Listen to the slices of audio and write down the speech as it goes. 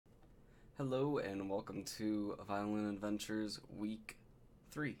Hello and welcome to Violin Adventures Week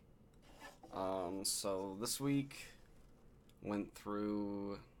 3. So this week went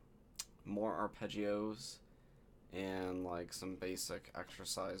through more arpeggios and like some basic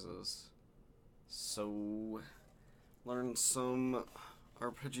exercises. So learned some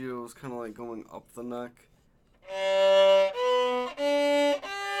arpeggios kind of like going up the neck.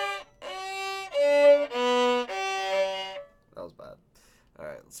 That was bad.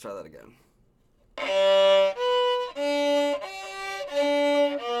 Alright, let's try that again.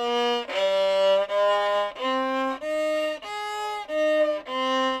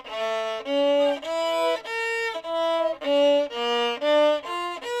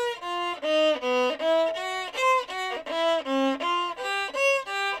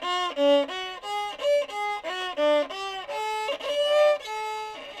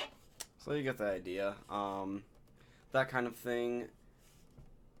 So you get the idea. That kind of thing,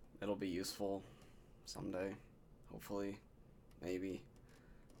 it'll be useful someday, hopefully, maybe.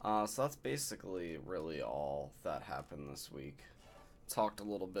 So that's basically really all that happened this week. Talked a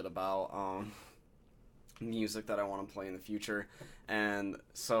little bit about music that I want to play in the future, and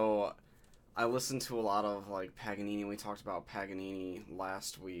so I listened to a lot of like Paganini. We talked about Paganini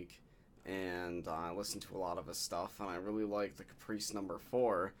last week, and I listened to a lot of his stuff, and I really liked the Caprice Number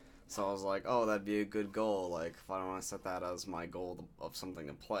 4. So I was like, oh, that'd be a good goal, like, if I don't want to set that as my goal of something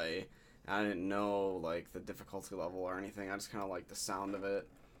to play. And I didn't know, like, the difficulty level or anything. I just kind of liked the sound of it.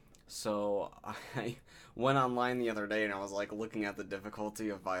 So I went online the other day and I was, like, looking at the difficulty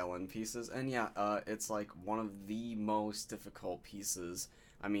of violin pieces. And yeah, it's, like, one of the most difficult pieces.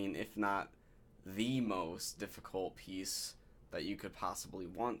 I mean, if not the most difficult piece that you could possibly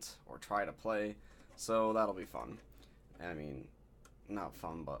want or try to play. So that'll be fun. I mean, not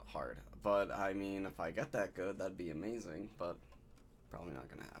fun, but hard. But, I mean, if I get that good, that'd be amazing, but probably not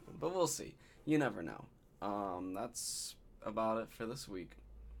gonna happen. But we'll see. You never know. That's about it for this week.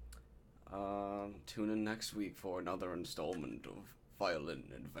 Tune in next week for another installment of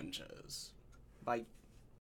Violin Adventures. Bye.